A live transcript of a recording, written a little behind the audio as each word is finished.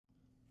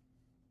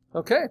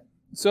Okay,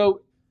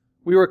 so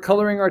we were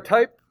coloring our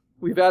type.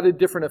 We've added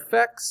different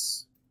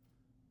effects.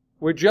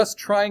 We're just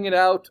trying it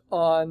out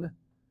on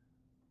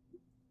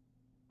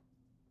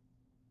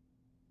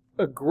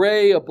a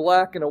gray, a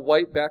black, and a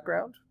white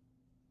background.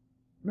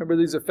 Remember,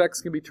 these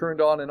effects can be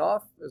turned on and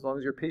off as long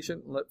as you're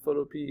patient and let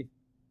Photopea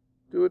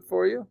do it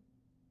for you.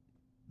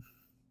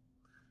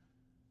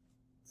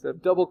 Instead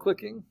of double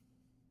clicking.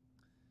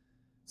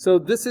 So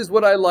this is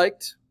what I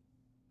liked.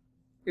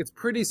 It's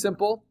pretty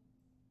simple.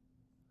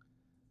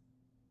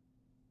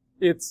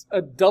 It's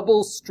a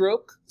double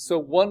stroke, so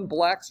one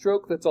black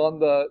stroke that's on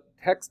the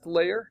text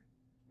layer,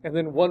 and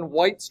then one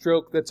white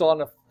stroke that's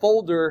on a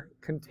folder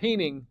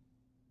containing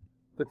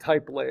the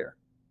type layer.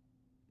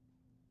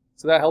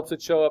 So that helps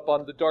it show up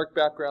on the dark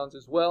backgrounds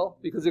as well,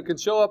 because it can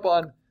show up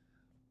on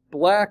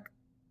black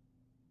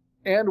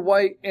and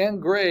white and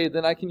gray,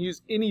 then I can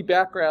use any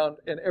background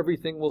and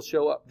everything will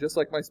show up, just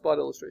like my spot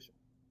illustration.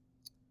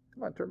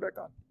 Come on, turn back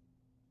on.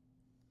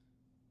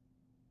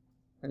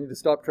 I need to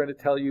stop trying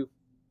to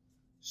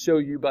show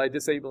you by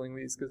disabling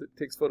these because it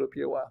takes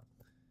Photopea a while.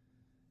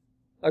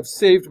 I've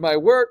saved my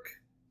work.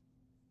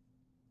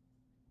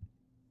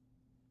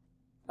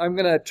 I'm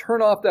going to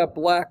turn off that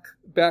black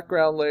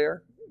background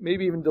layer,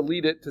 maybe even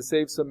delete it to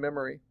save some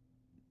memory.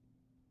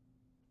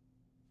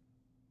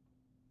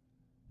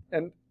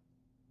 And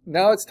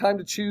now it's time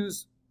to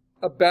choose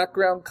a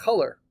background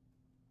color.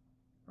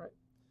 Right?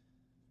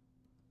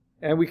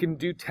 And we can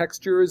do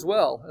texture as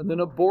well, and then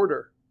a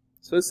border.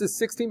 So this is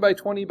 16 by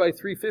 20 by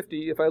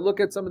 350. If I look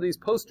at some of these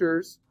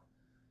posters,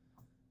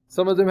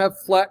 some of them have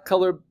flat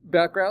color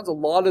backgrounds. A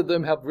lot of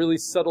them have really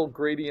subtle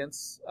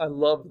gradients. I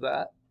love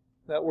that.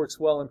 That works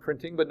well in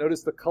printing, but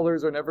notice the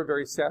colors are never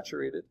very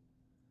saturated.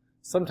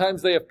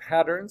 Sometimes they have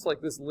patterns,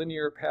 like this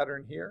linear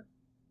pattern here.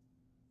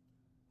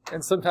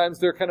 And sometimes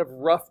they're kind of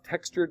rough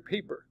textured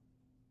paper,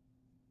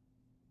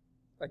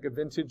 like a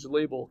vintage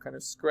label, kind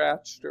of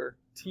scratched or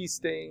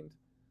tea-stained.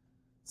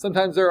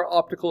 Sometimes there are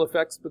optical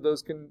effects, but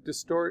those can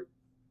distort.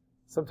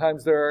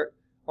 Sometimes there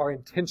are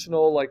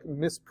intentional, like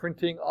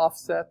misprinting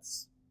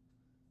offsets.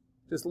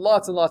 Just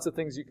lots and lots of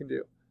things you can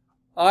do.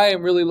 I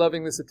am really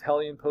loving this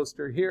Italian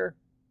poster here.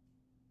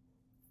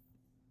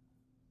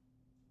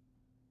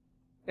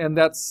 And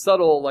that's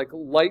subtle, like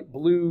light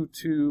blue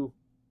through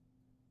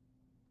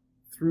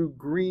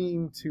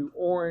green to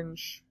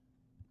orange.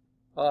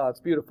 Ah, it's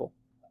beautiful.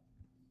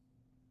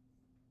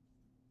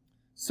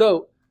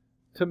 So,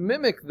 to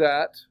mimic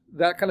that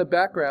kind of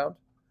background,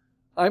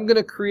 I'm going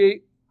to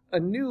create a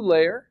new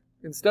layer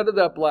instead of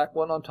that black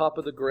one on top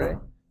of the gray.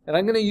 And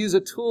I'm going to use a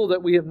tool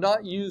that we have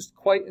not used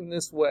quite in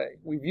this way.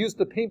 We've used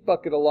the paint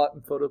bucket a lot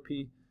in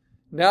Photopea.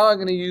 Now I'm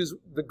going to use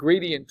the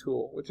gradient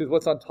tool, which is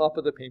what's on top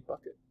of the paint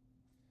bucket.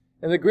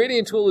 And the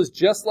gradient tool is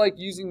just like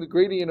using the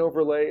gradient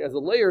overlay as a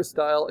layer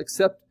style,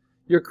 except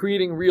you're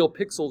creating real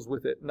pixels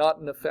with it, not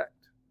an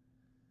effect.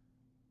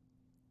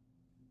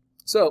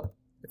 So,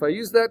 if I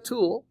use that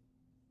tool,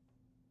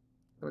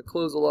 I'm going to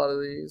close a lot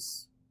of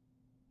these.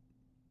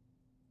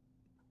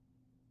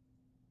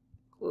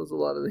 Close a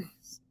lot of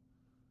these.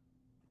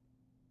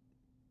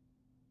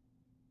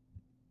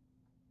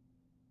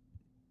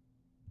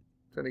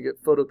 Trying to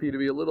get Photopea to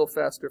be a little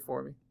faster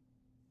for me.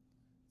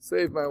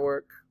 Save my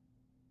work.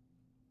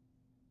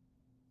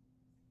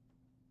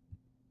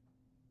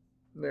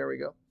 There we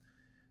go.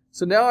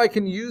 So now I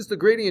can use the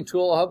gradient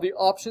tool. I'll have the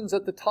options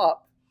at the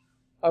top.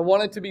 I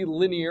want it to be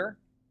linear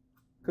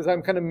because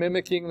I'm kind of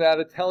mimicking that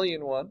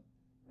Italian one.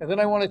 And then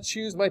I want to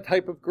choose my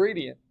type of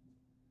gradient.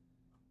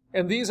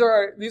 And these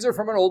are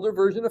from an older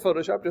version of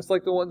Photoshop, just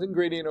like the ones in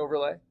gradient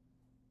overlay.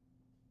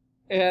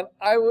 And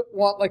I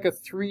want like a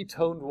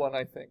three-toned one,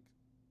 I think.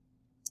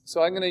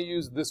 So I'm going to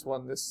use this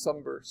one, this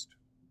sunburst.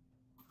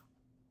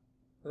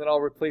 And then I'll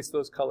replace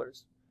those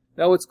colors.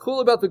 Now what's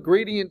cool about the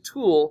gradient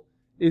tool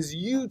is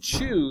you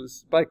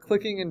choose by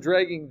clicking and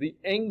dragging the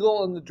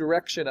angle and the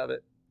direction of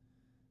it.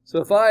 So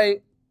if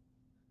I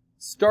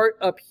start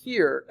up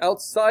here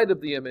outside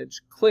of the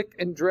image, click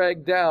and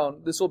drag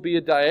down, this will be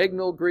a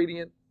diagonal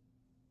gradient,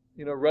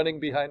 running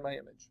behind my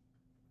image.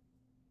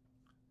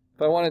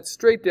 If I want it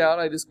straight down,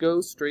 I just go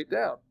straight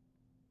down.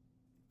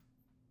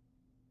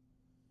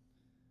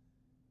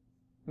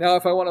 Now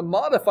if I want to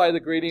modify the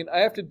gradient, I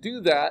have to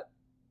do that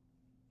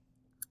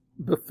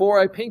before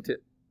I paint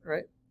it,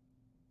 right?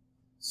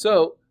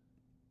 So,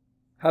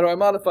 how do I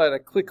modify it? I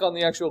click on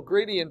the actual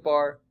gradient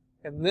bar,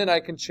 and then I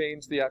can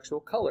change the actual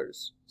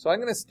colors. So I'm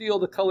going to steal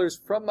the colors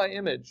from my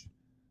image.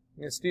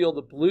 I'm going to steal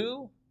the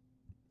blue.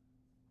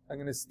 I'm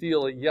going to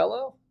steal a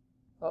yellow.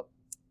 Oh,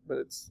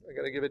 but I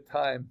got to give it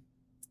time.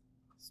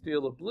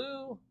 Steal a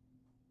blue,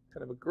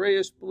 kind of a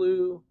grayish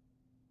blue.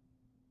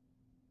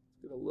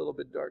 Get a little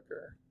bit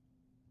darker.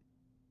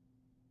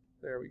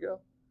 There we go.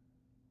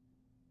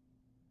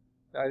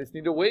 Now I just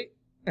need to wait.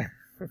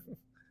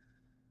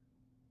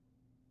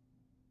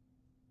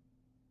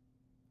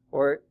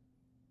 Or,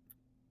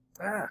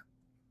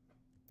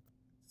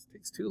 this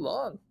takes too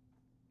long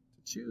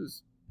to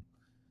choose.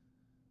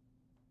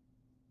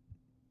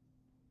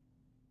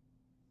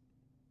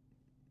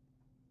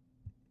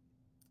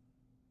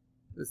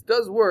 This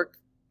does work.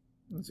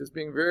 It's just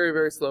being very,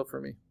 very slow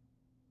for me.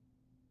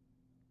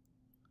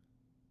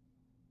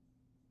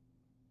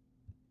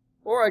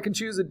 Or I can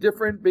choose a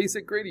different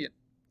basic gradient.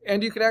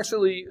 And you can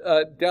actually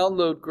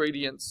download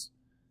gradients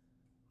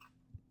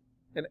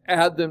and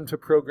add them to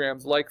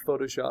programs like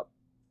Photoshop.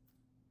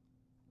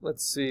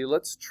 Let's see,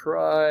 let's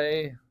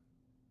try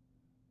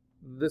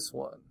this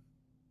one.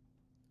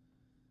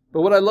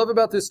 But what I love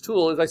about this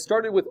tool is I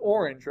started with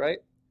orange, right?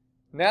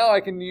 Now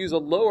I can use a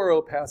lower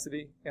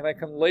opacity and I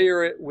can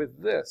layer it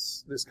with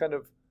this kind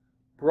of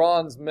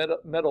bronze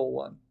metal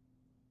one.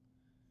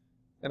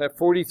 And at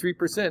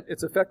 43%,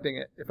 it's affecting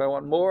it. If I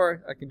want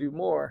more, I can do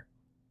more.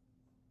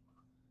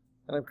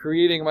 And I'm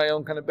creating my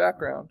own kind of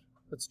background.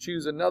 Let's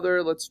choose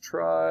another. Let's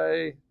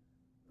try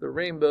the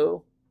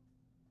rainbow.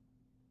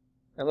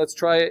 And let's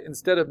try it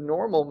instead of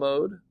normal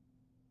mode.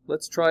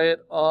 Let's try it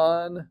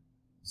on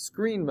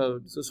screen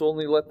mode. So this will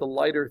only let the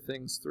lighter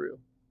things through.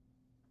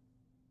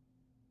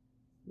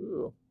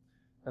 Ooh.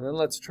 And then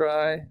let's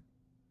try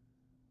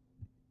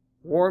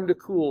warm to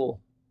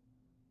cool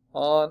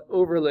on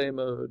overlay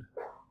mode.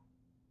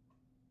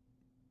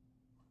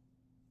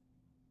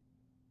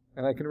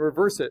 And I can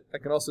reverse it. I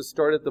can also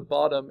start at the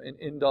bottom and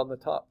end on the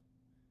top.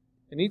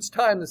 And each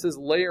time this is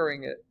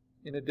layering it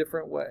in a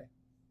different way.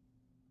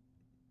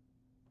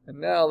 And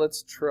now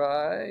let's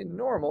try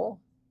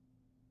normal.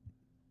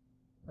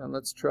 And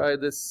let's try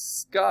this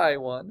sky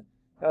one.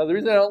 Now the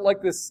reason I don't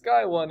like this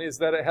sky one is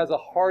that it has a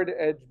hard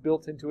edge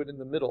built into it in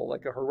the middle,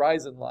 like a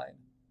horizon line.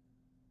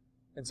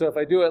 And so if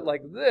I do it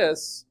like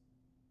this,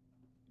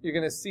 you're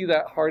going to see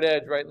that hard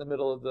edge right in the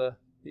middle of the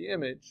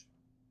image.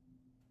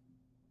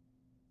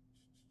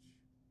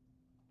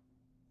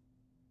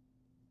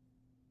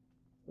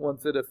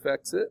 Once it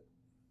affects it.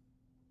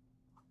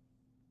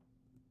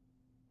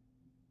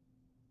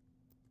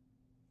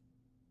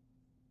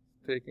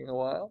 Taking a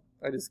while.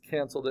 I just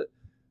canceled it.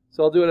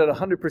 So I'll do it at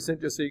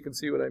 100% just so you can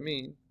see what I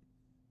mean.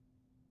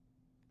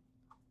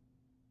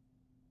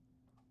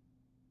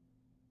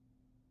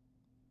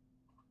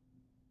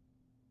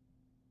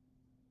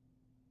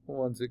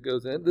 Once it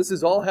goes in. This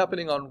is all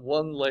happening on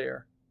one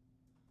layer.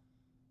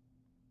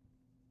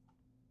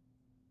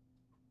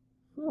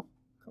 Whew,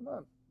 come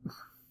on.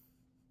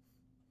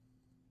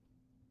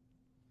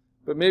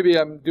 But maybe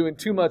I'm doing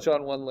too much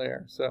on one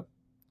layer. So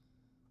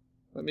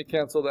let me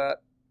cancel that.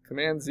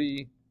 Command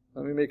Z.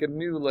 Let me make a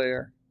new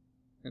layer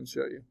and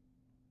show you.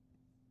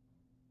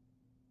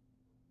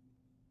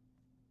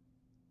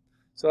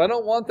 So I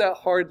don't want that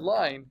hard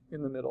line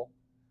in the middle,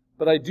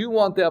 but I do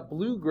want that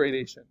blue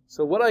gradation.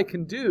 So what I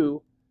can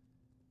do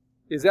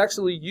is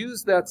actually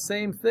use that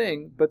same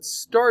thing, but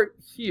start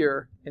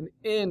here and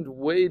end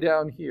way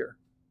down here.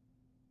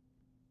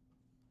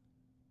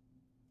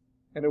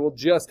 And it will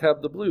just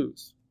have the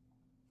blues.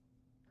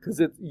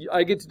 Because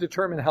I get to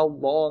determine how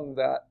long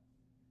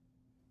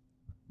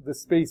the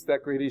space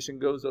that gradation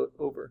goes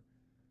over.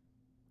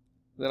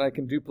 Then I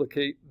can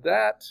duplicate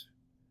that,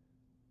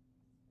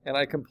 and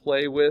I can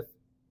play with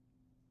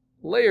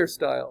layer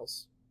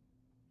styles.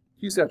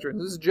 Hue saturation.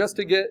 This is just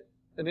to get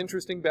an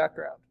interesting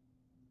background.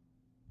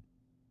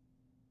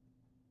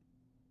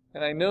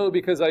 And I know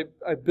because I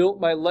built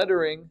my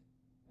lettering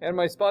and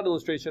my spot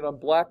illustration on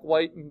black,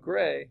 white, and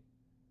gray,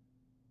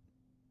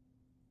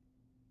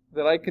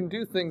 that I can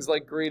do things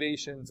like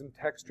gradations and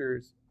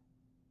textures,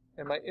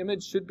 and my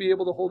image should be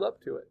able to hold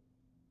up to it.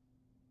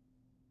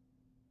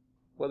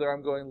 Whether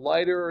I'm going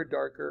lighter or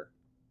darker.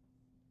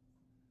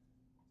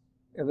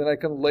 And then I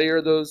can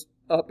layer those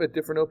up at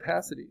different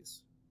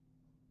opacities.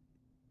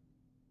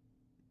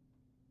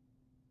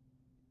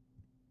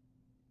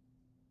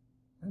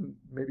 And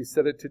maybe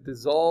set it to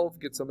dissolve,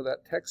 get some of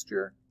that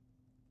texture.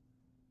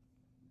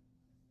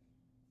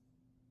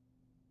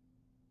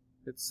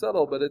 It's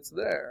subtle, but it's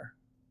there.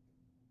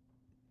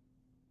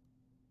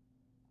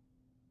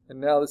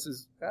 And now this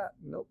is,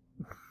 nope.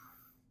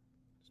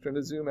 Just trying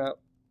to zoom out.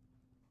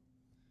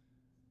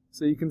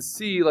 So you can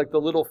see like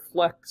the little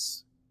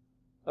flecks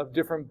of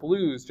different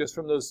blues just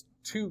from those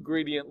two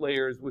gradient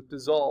layers with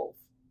dissolve.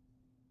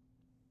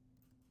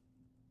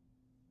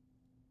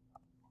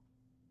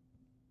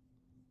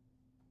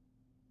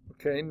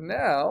 Okay,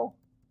 now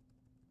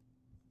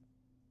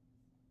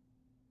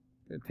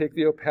I'm going to take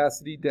the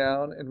opacity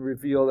down and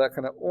reveal that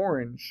kind of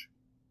orange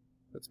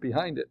that's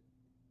behind it.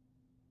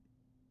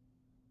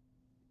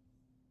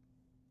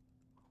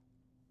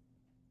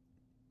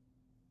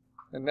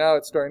 And now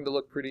it's starting to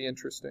look pretty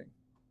interesting.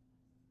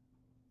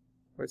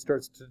 Where it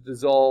starts to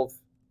dissolve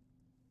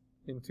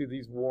into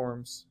these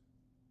warms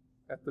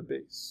at the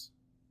base.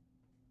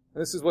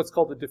 And this is what's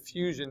called the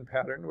diffusion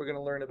pattern. We're going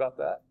to learn about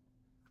that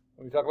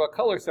when we talk about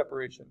color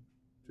separation,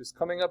 which is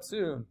coming up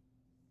soon.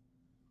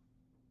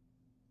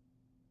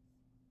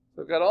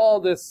 So I've got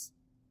all this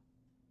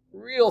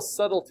real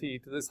subtlety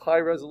to this high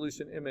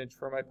resolution image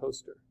for my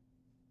poster.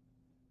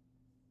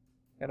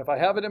 And if I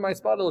have it in my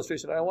spot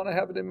illustration, I want to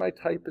have it in my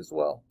type as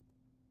well.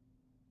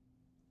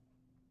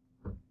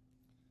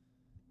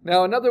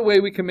 Now another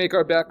way we can make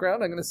our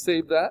background, I'm going to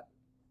save that.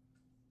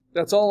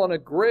 That's all on a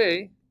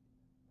gray.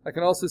 I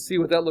can also see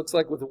what that looks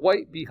like with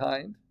white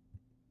behind,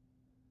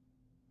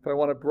 if I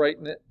want to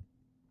brighten it.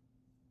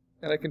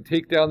 And I can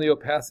take down the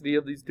opacity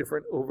of these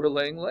different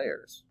overlaying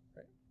layers.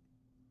 Right?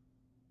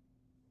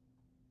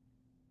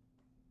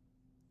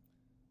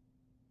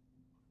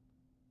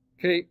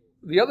 Okay,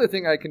 the other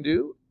thing I can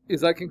do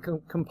is I can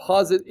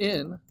composite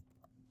in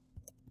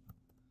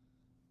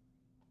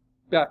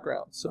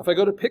backgrounds. So if I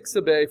go to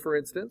Pixabay, for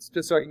instance,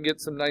 just so I can get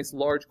some nice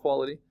large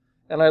quality,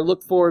 and I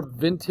look for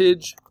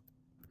vintage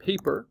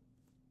paper,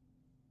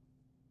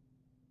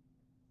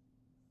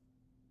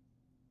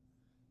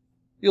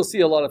 you'll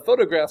see a lot of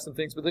photographs and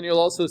things, but then you'll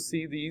also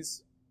see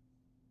these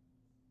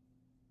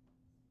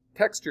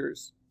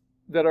textures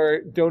that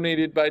are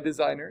donated by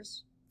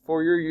designers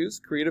for your use,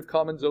 Creative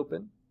Commons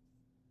open,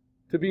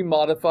 to be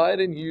modified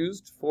and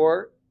used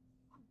for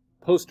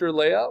poster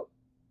layout,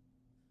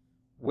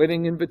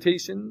 wedding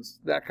invitations,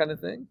 that kind of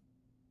thing.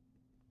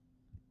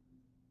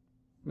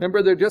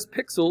 Remember, they're just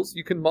pixels.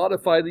 You can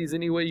modify these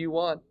any way you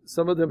want.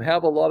 Some of them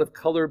have a lot of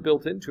color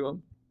built into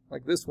them,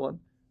 like this one.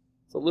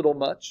 It's a little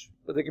much,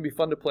 but they can be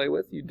fun to play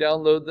with. You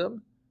download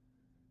them.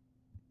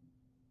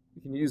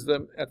 You can use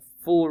them at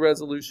full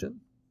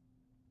resolution.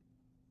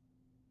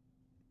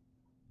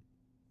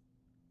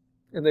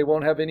 And they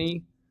won't have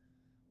any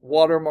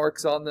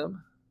watermarks on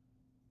them,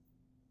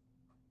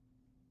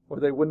 or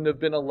they wouldn't have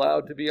been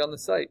allowed to be on the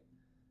site.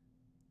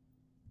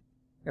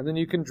 And then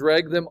you can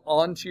drag them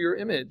onto your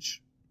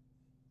image.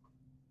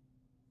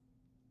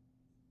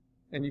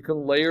 And you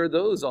can layer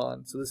those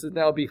on. So this is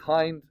now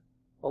behind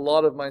a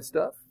lot of my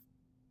stuff.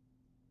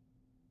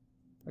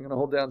 I'm going to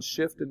hold down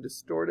Shift and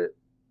distort it.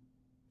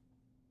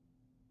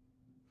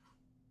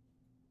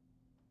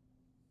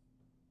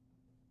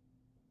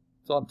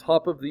 It's on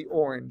top of the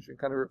orange and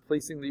kind of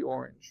replacing the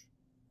orange.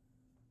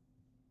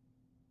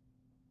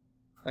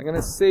 I'm going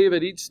to save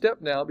at each step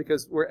now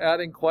because we're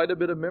adding quite a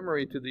bit of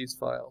memory to these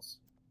files.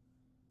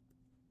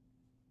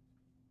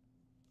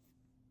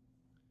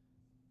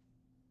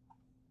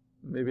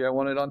 Maybe I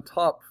want it on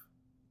top.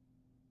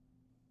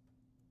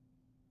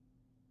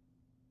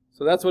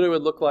 So that's what it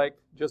would look like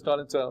just on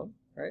its own,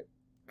 right?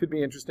 Could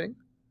be interesting.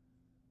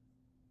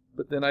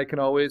 But then I can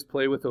always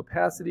play with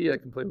opacity. I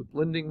can play with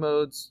blending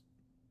modes.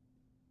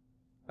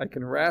 I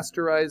can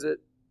rasterize it.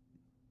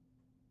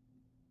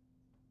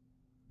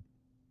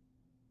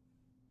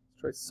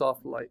 Let's try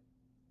soft light.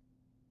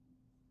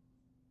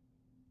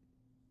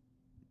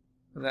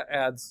 And that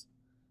adds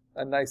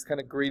a nice kind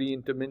of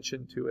gradient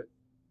dimension to it.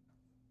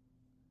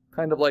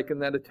 Kind of like in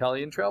that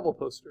Italian travel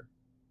poster.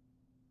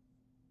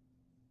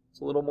 It's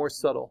a little more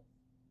subtle.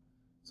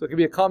 So it can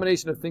be a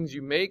combination of things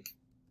you make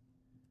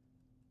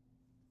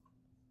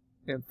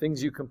and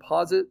things you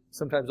composite.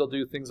 Sometimes I'll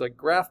do things like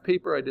graph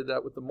paper. I did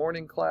that with the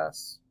morning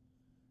class.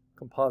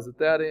 Composite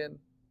that in.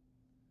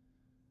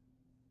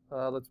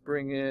 Let's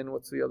bring in,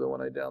 what's the other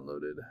one I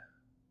downloaded?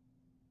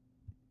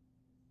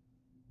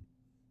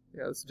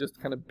 Yeah, this is just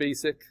kind of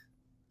basic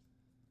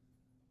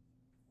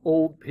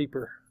old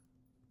paper.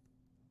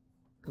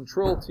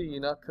 Control T,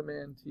 not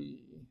Command T.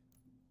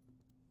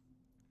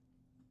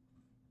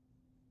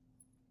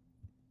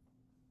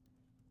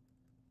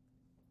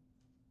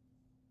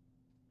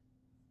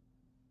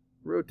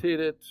 Rotate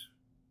it.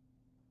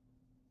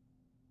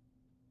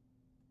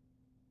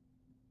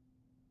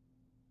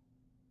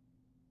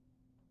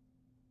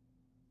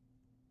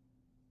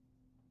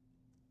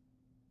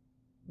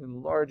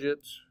 Enlarge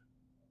it.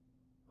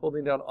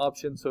 Holding down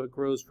Option so it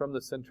grows from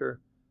the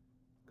center.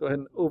 Go ahead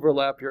and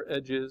overlap your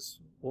edges.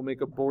 We'll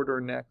make a border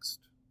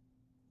next.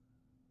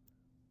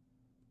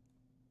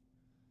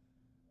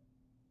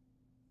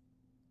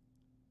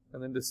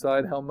 And then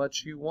decide how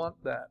much you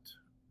want that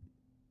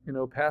in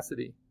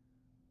opacity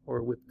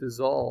or with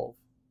dissolve.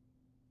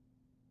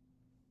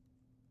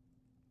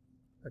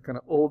 That kind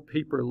of old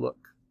paper look.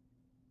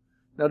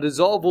 Now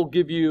dissolve will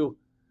give you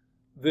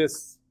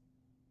this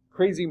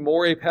crazy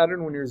moire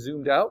pattern when you're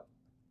zoomed out.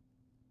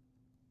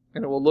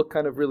 And it will look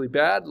kind of really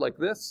bad like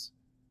this.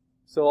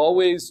 So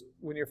always,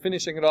 when you're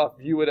finishing it off,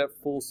 view it at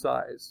full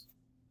size.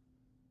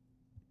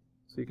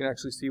 So you can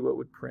actually see what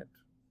would print.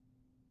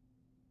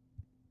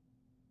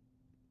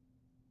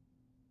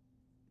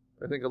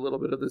 I think a little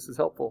bit of this is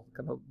helpful,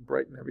 kind of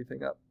brighten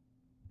everything up.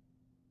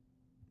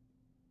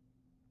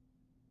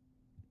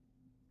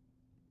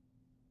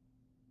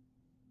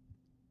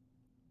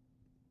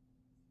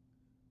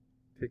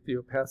 Take the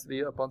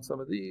opacity up on some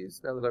of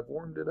these now that I've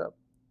warmed it up.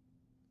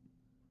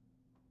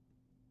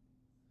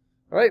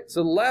 All right,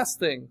 so the last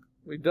thing,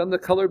 we've done the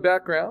color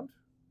background.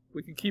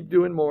 We can keep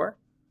doing more.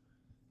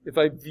 If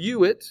I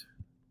view it,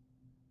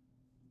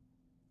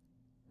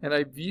 and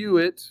I view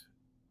it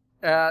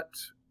at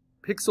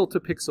pixel to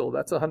pixel,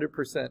 that's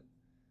 100%.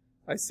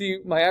 I see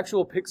my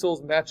actual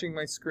pixels matching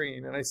my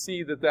screen, and I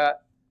see that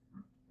that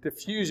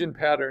diffusion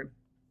pattern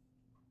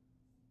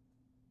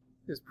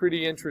is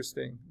pretty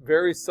interesting.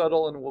 Very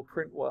subtle and will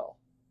print well.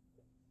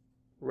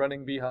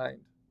 Running behind.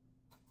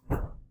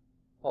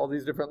 All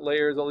these different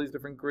layers, all these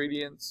different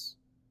gradients,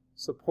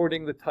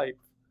 supporting the type.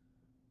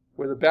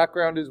 Where the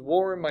background is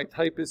warm, my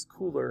type is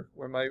cooler.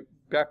 Where my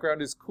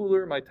background is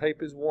cooler, my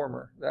type is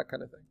warmer. That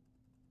kind of thing.